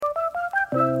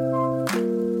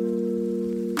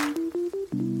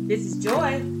This is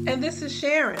Joy. And this is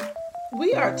Sharon.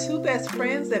 We are two best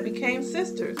friends that became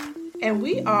sisters. And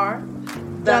we are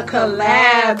The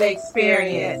Collab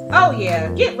Experience. Oh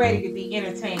yeah, get ready to be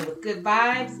entertained with good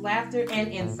vibes, laughter,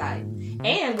 and insight.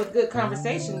 And with good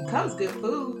conversation comes good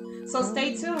food. So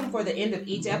stay tuned for the end of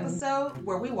each episode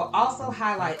where we will also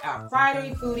highlight our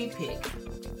Friday foodie pick.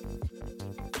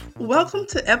 Welcome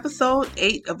to episode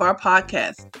 8 of our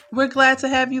podcast. We're glad to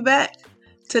have you back.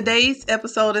 Today's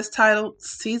episode is titled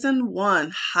Season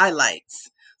 1 Highlights.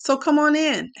 So come on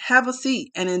in, have a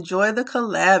seat, and enjoy the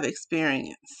collab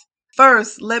experience.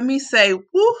 First, let me say,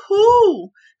 woohoo!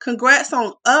 Congrats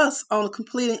on us on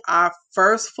completing our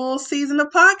first full season of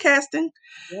podcasting.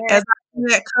 Yes. As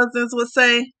that cousins would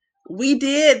say, we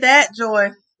did that,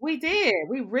 Joy. We did.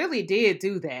 We really did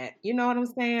do that. You know what I'm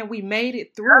saying? We made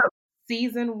it through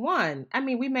season 1. I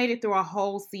mean, we made it through a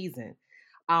whole season.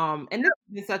 And this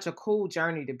has been such a cool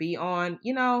journey to be on.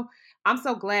 You know, I'm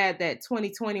so glad that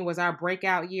 2020 was our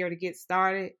breakout year to get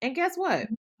started. And guess what?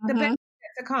 The best is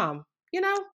to come, you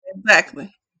know?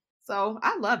 Exactly. So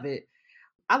I love it.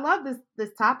 I love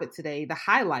this topic today, the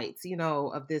highlights, you know,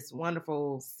 of this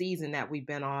wonderful season that we've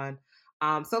been on.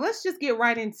 So let's just get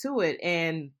right into it.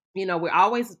 And, you know, we're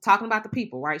always talking about the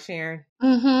people, right, Sharon?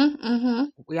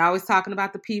 We're always talking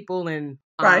about the people and,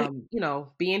 right. You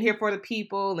know, being here for the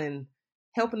people and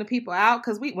helping the people out.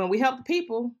 Because when we help the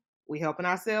people, we helping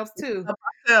ourselves too.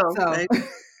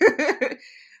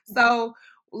 So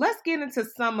let's get into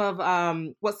some of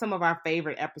what some of our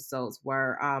favorite episodes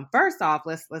were. First off,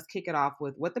 let's kick it off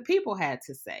with what the people had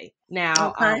to say.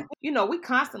 Now, you know, we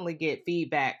constantly get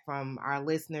feedback from our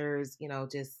listeners, you know,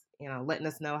 just, you know, letting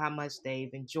us know how much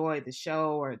they've enjoyed the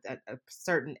show or a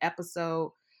certain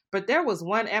episode. But there was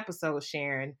one episode,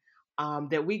 Sharon,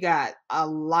 that we got a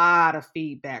lot of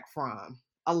feedback from.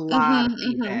 A lot of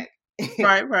feedback.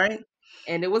 Right.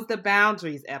 And it was the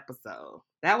boundaries episode.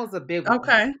 That was a big one.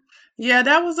 Okay. Yeah,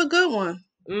 that was a good one.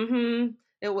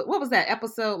 What was that,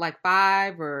 episode like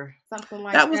 5 or something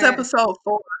like that? That was episode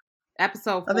 4.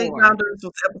 Episode 4. I think boundaries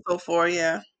was episode 4,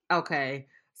 yeah. Okay.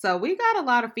 So we got a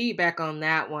lot of feedback on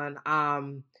that one.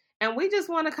 And we just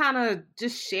want to kind of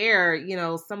just share, you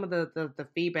know, some of the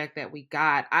feedback that we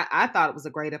got. I thought it was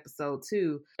a great episode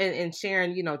too. And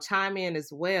Sharon, you know, chime in as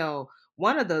well.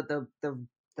 One of the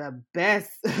best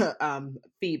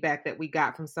feedback that we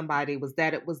got from somebody was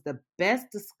that it was the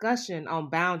best discussion on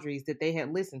boundaries that they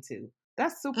had listened to.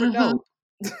 That's super dope.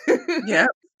 Yeah.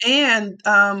 And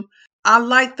I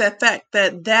like the fact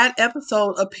that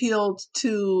episode appealed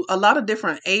to a lot of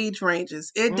different age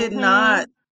ranges. It did not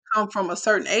come from a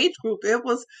certain age group. It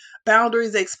was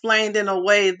boundaries explained in a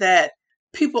way that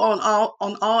people on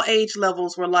all age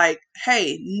levels were like,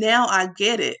 hey, now I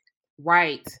get it.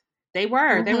 Right. They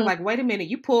were. They were like, wait a minute,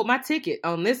 you pulled my ticket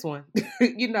on this one.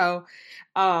 You know,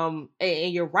 and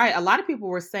you're right. A lot of people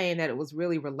were saying that it was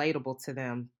really relatable to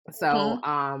them. So,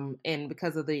 and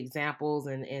because of the examples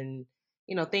and,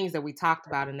 you know, things that we talked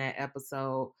about in that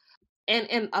episode.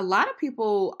 And a lot of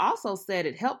people also said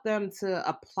it helped them to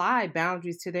apply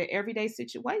boundaries to their everyday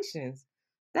situations.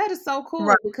 That is so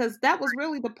cool because that was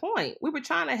really the point. We were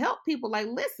trying to help people like,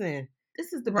 listen,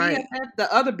 this is the BFF,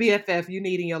 the other BFF you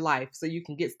need in your life so you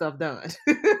can get stuff done.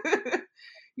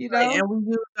 You know? And we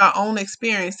use our own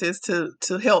experiences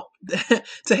to help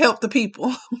to help the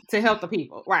people. To help the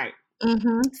people, right.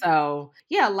 So,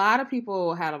 yeah, a lot of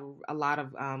people had a lot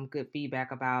of good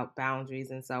feedback about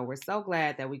boundaries. And so we're so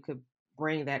glad that we could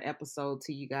bring that episode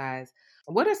to you guys.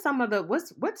 What are some of the,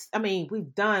 I mean,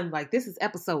 we've done, like, this is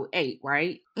episode 8,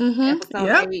 right?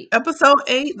 Episode 8. Episode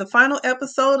 8, the final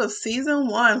episode of season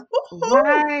 1. Woo-hoo!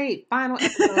 Right. Final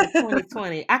episode of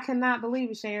 2020. I cannot believe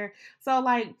it, Sharon. So,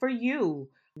 like, for you,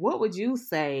 what would you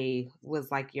say was,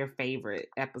 like, your favorite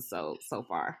episode so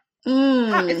far?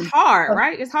 It's hard,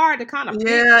 right? It's hard to kind of pick.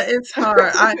 Yeah, it's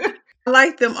hard. I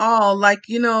like them all. Like,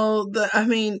 you know, the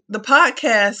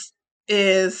podcast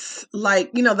is like,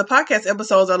 you know, the podcast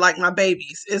episodes are like my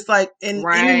babies. It's like any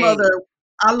mother,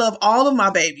 I love all of my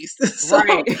babies. So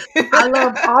I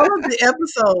love all of the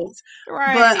episodes.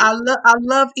 But I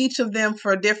love each of them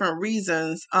for different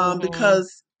reasons.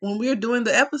 Because when we're doing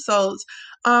the episodes,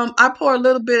 I pour a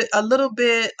little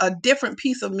bit, a different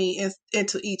piece of me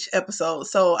into each episode.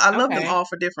 So I love them all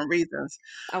for different reasons.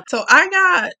 So I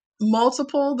got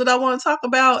multiple that I want to talk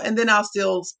about, and then I'll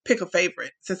still pick a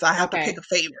favorite since I have to pick Okay. a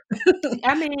favorite.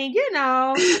 I mean,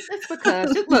 just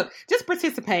because. Just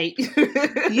participate.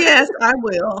 Yes, I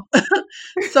will.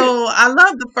 So I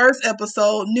love the first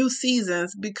episode, New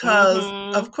Seasons, because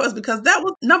of Mm-hmm. course, because that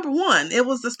was number one. It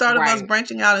was the start of us Right.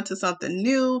 branching out into something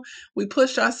new. We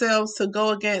pushed ourselves to go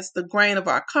against the grain of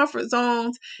our comfort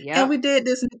zones. And Yep.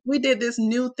 we did this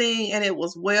new thing, and it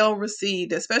was well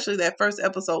received, especially that first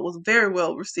episode was very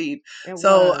well received. It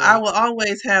So I was. will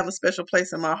always have a special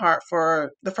place in my heart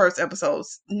for the first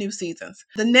episodes, New Seasons.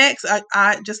 The next,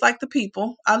 I just like the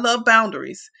people, I love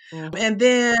boundaries. Mm-hmm. And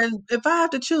then if I have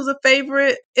to choose a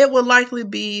favorite, it would likely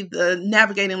be the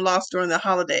Navigating Loss During the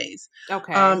Holidays.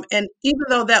 Okay. And even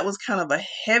though that was kind of a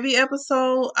heavy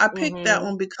episode, I picked that Mm-hmm.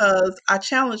 one because I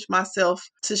challenged myself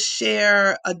to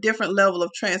share a different level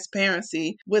of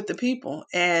transparency with the people.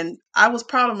 And I was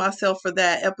proud of myself for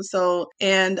that episode.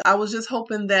 And I was just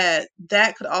hoping that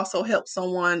that could also help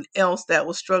someone else that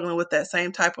was struggling with that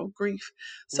same type of grief.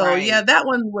 So yeah, Right. that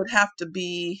one would have to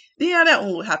be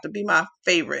my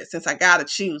favorite since I gotta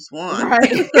choose one.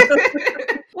 Right.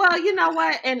 Well, you know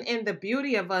what? And the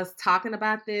beauty of us talking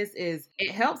about this is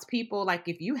it helps people. Like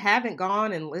if you haven't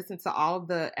gone and listened to all of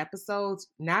the episodes,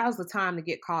 now's the time to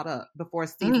get caught up before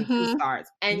season 2 Mm-hmm.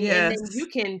 starts. And Yes. then you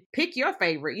can pick your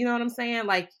favorite. You know what I'm saying?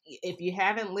 Like if you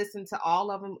haven't listened to all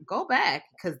of them, go back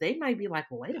because they might be like,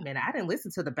 well, wait a minute, I didn't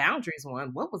listen to the boundaries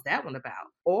one. What was that one about?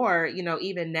 Or,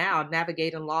 even now,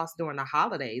 navigating loss during the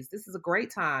holidays. This is a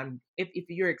great time if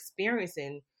you're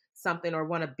experiencing something or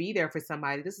want to be there for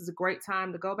somebody. This is a great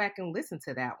time to go back and listen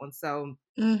to that one. So,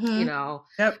 Mm-hmm.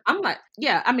 Yep. I'm like,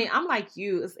 yeah, I mean, I'm like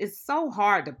you. It's so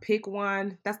hard to pick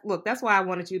one. That's why I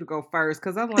wanted you to go first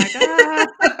because I'm like,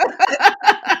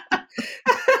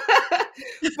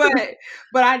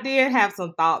 but I did have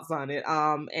some thoughts on it.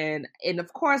 And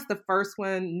of course the first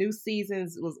one, New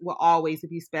Seasons, will always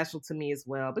be special to me as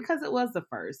well because it was the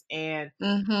first. And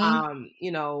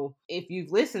Mm-hmm. if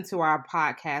you've listened to our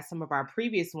podcast, some of our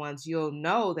previous ones, you'll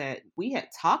know that we had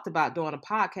talked about doing a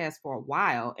podcast for a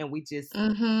while, and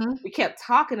Mm-hmm. we kept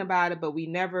talking about it, but we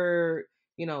never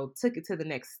took it to the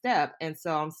next step. And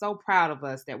so I'm so proud of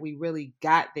us that we really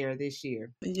got there this year.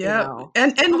 Yep.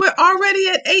 And we're already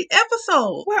at 8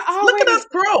 episodes. We're Look at already us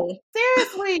grow.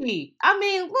 seriously. I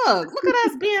mean, look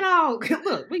at us being all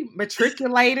look, we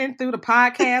matriculating through the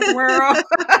podcast world.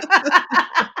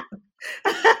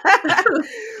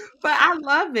 But I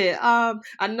love it.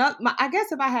 I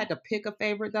guess if I had to pick a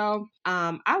favorite though,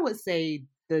 I would say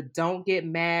the "Don't Get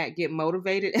Mad, Get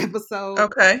Motivated" episode.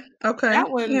 Okay. That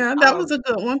one, Yeah, that was a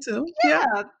good one too. Yep.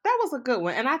 yeah, that was a good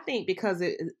one. And I think because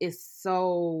it is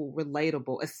so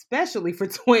relatable, especially for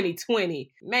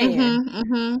 2020, man. Mm-hmm.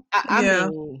 Mm-hmm. I Yeah.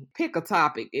 mean, pick a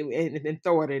topic and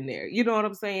throw it in there. You know what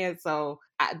I'm saying? So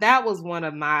that was one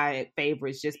of my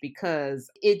favorites, just because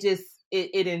it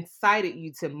incited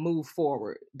you to move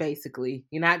forward. Basically,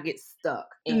 you not get stuck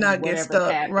in Not get whatever's stuck.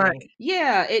 Right. happening.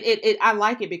 Yeah, it I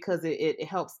like it because it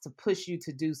helps to push you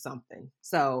to do something.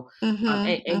 So Mm-hmm.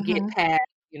 and get Mm-hmm. past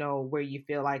where you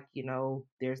feel like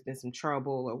there's been some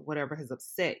trouble or whatever has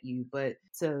upset you, but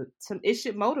to it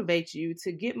should motivate you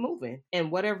to get moving in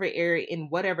whatever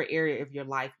area of your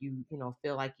life you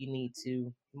feel like you need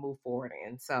to move forward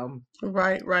in. So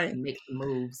Right. Right. and make some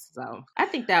moves. So I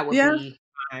think that would Yeah. be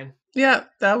fine. Yeah,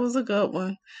 that was a good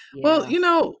one. Well,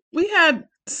 Yeah. we had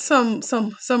some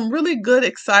really good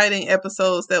exciting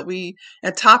episodes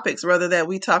and topics rather that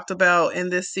we talked about in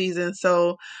this season.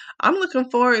 So I'm looking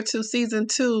forward to season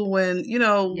 2 when,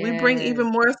 we bring even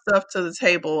Yes. more stuff to the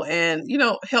table and,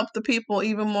 help the people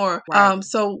even more. Right.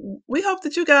 So we hope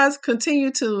that you guys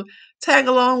continue to tag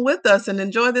along with us and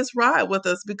enjoy this ride with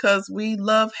us because we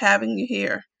love having you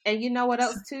here. And you know what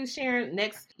else too, Sharon?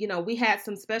 Next, we had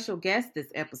some special guests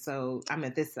this episode. I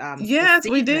mean this Yes,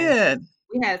 we season. did.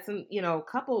 We had some,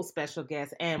 couple special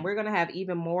guests, and we're gonna have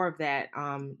even more of that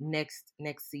next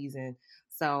season.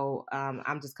 So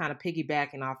I'm just kind of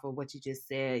piggybacking off of what you just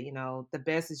said. The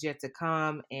best is yet to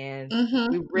come, and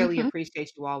Mm-hmm. we really Mm-hmm.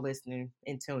 appreciate you all listening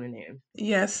and tuning in.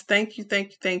 Yes, thank you,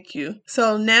 thank you, thank you.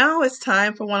 So now it's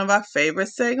time for one of our favorite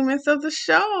segments of the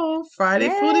show, Friday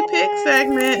Foodie Pick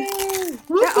segment. Yay!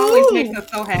 That always makes Woohoo!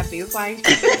 us so happy. It's like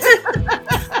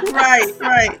Right,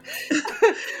 right.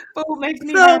 food makes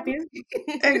me So happy.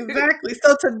 exactly.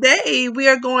 So today we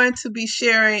are going to be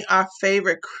sharing our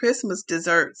favorite Christmas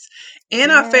desserts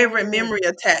and our favorite Yes. memory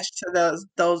attached to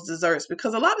those desserts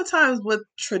because a lot of times with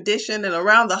tradition and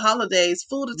around the holidays,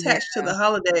 food Yeah, attached to the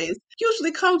holidays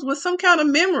usually comes with some kind of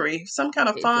memory, some kind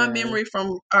of it fond does. memory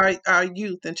from our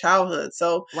youth and childhood.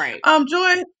 So, Right.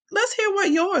 Joy, let's hear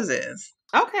what yours is.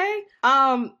 Okay.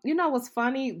 You know what's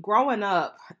funny? Growing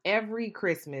up, every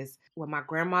Christmas when my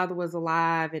grandmother was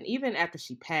alive, and even after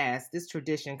she passed, this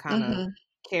tradition kind of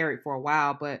carried for a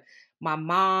while. But my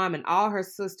mom and all her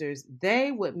sisters,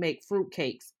 they would make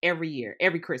fruitcakes every year,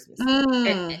 every Christmas.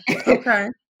 Okay.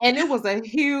 And it was a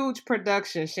huge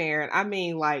production, Sharon. I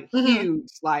mean, like huge.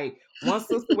 Like one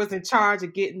sister was in charge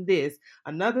of getting this.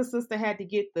 Another sister had to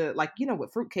get the, like, you know,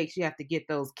 with fruitcakes, you have to get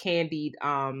those candied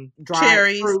dried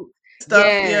Cherries fruit. stuff.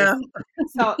 Yes. Yeah.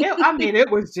 So I mean, it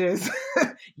was just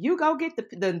you go get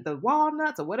the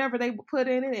walnuts or whatever they put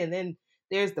in it, and then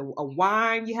there's a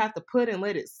wine you have to put and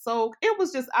let it soak. It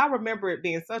was just, I remember it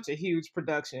being such a huge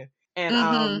production.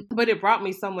 And but it brought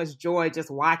me so much joy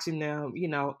just watching them, you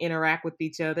know, interact with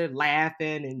each other,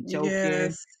 laughing and joking.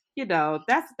 Yes. You know,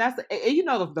 that's you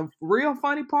know, the real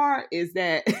funny part is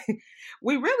that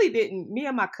we really didn't, me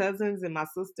and my cousins and my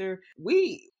sister,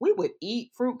 we would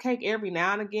eat fruitcake every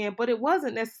now and again, but it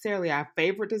wasn't necessarily our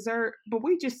favorite dessert, but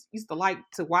we just used to like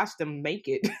to watch them make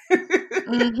it.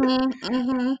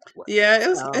 Yeah,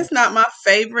 it's not my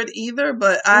favorite either,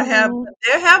 but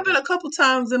there have been a couple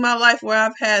times in my life where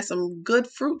I've had some good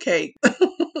fruitcake.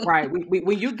 Right.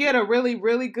 When you get a really,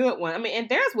 really good one, I mean, and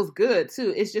theirs was good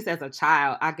too. It's just as a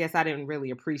child, I guess I didn't really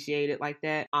appreciate it like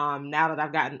that. Now that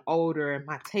I've gotten older and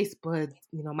my taste buds,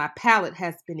 you know, my palate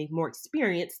has been more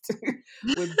experienced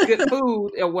with good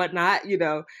food and whatnot, you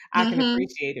know, I can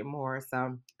appreciate it more.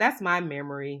 So that's my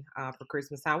memory for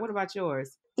Christmas time. What about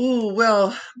yours? Ooh,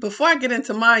 well, before I get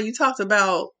into mine, you talked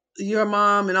about your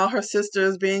mom and all her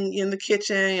sisters being in the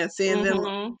kitchen and seeing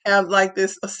them have like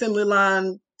this assembly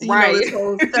line, you know, this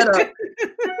whole setup.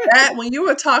 That, when you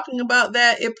were talking about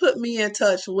that, it put me in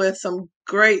touch with some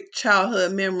great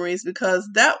childhood memories, because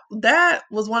that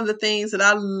was one of the things that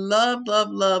I loved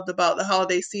about the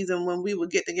holiday season when we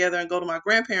would get together and go to my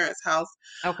grandparents' house.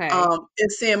 Okay.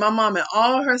 And seeing my mom and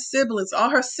all her siblings, all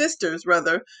her sisters,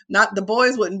 rather, not the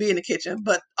boys wouldn't be in the kitchen,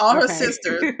 but all her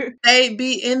sisters, they'd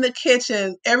be in the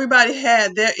kitchen. Everybody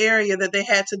had their area that they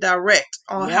had to direct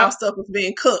on how stuff was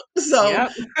being cooked. So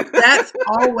that's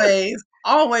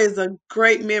always a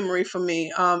great memory for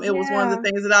me. It was one of the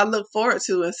things that I look forward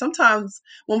to. And sometimes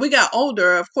when we got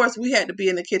older, of course, we had to be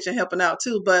in the kitchen helping out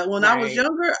too. But when I was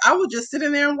younger, I would just sit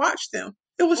in there and watch them.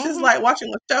 It was just like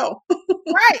watching a show.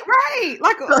 Right.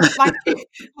 Like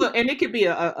look, and it could be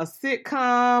a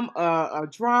sitcom, a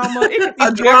drama. It could be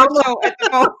A whatever drama. show at the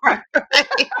moment. Right.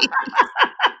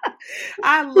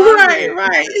 I love it.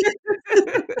 Right.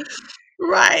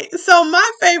 Right. So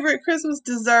my favorite Christmas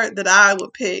dessert that I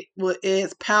would pick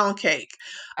is pound cake.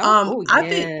 I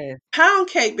think pound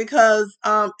cake because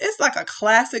it's like a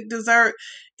classic dessert,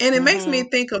 and it makes me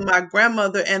think of my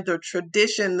grandmother and the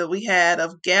tradition that we had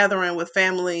of gathering with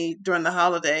family during the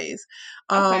holidays.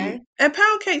 And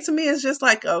pound cake to me is just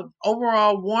like a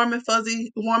overall warm and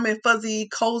fuzzy,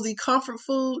 cozy comfort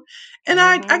food. And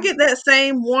I get that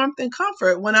same warmth and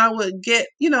comfort when I would get,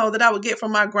 you know, that I would get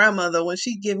from my grandmother when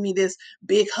she'd give me this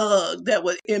big hug that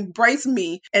would embrace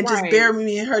me and just bury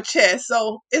me in her chest.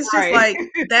 So it's just like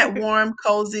that warm,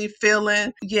 cozy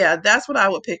feeling. Yeah, that's what I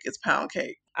would pick as pound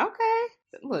cake. Okay.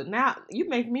 Look, now you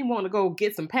make me want to go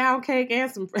get some pound cake and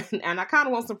I kind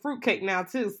of want some fruit cake now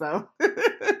too. So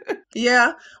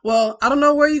yeah, well, I don't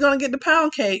know where you're gonna get the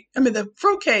pound cake. I mean the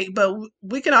fruit cake, but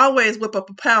we can always whip up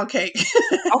a pound cake.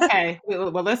 Okay,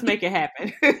 well, let's make it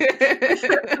happen.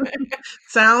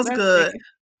 Sounds good.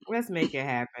 Let's make it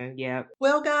happen. Yeah.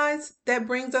 Well, guys, that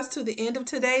brings us to the end of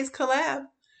today's collab.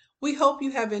 We hope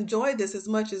you have enjoyed this as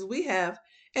much as we have,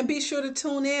 and be sure to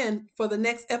tune in for the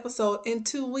next episode in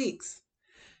 2 weeks.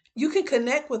 You can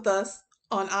connect with us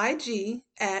on IG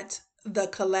at the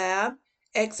Collab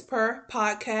Expert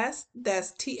Podcast.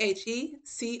 That's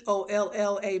TheCollab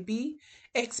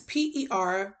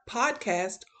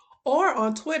Podcast, or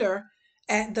on Twitter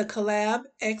at the Collab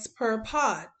Expert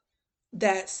Pod.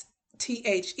 That's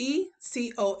TheCollab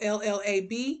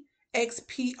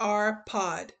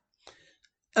Pod.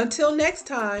 Until next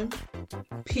time,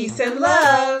 peace and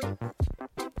love.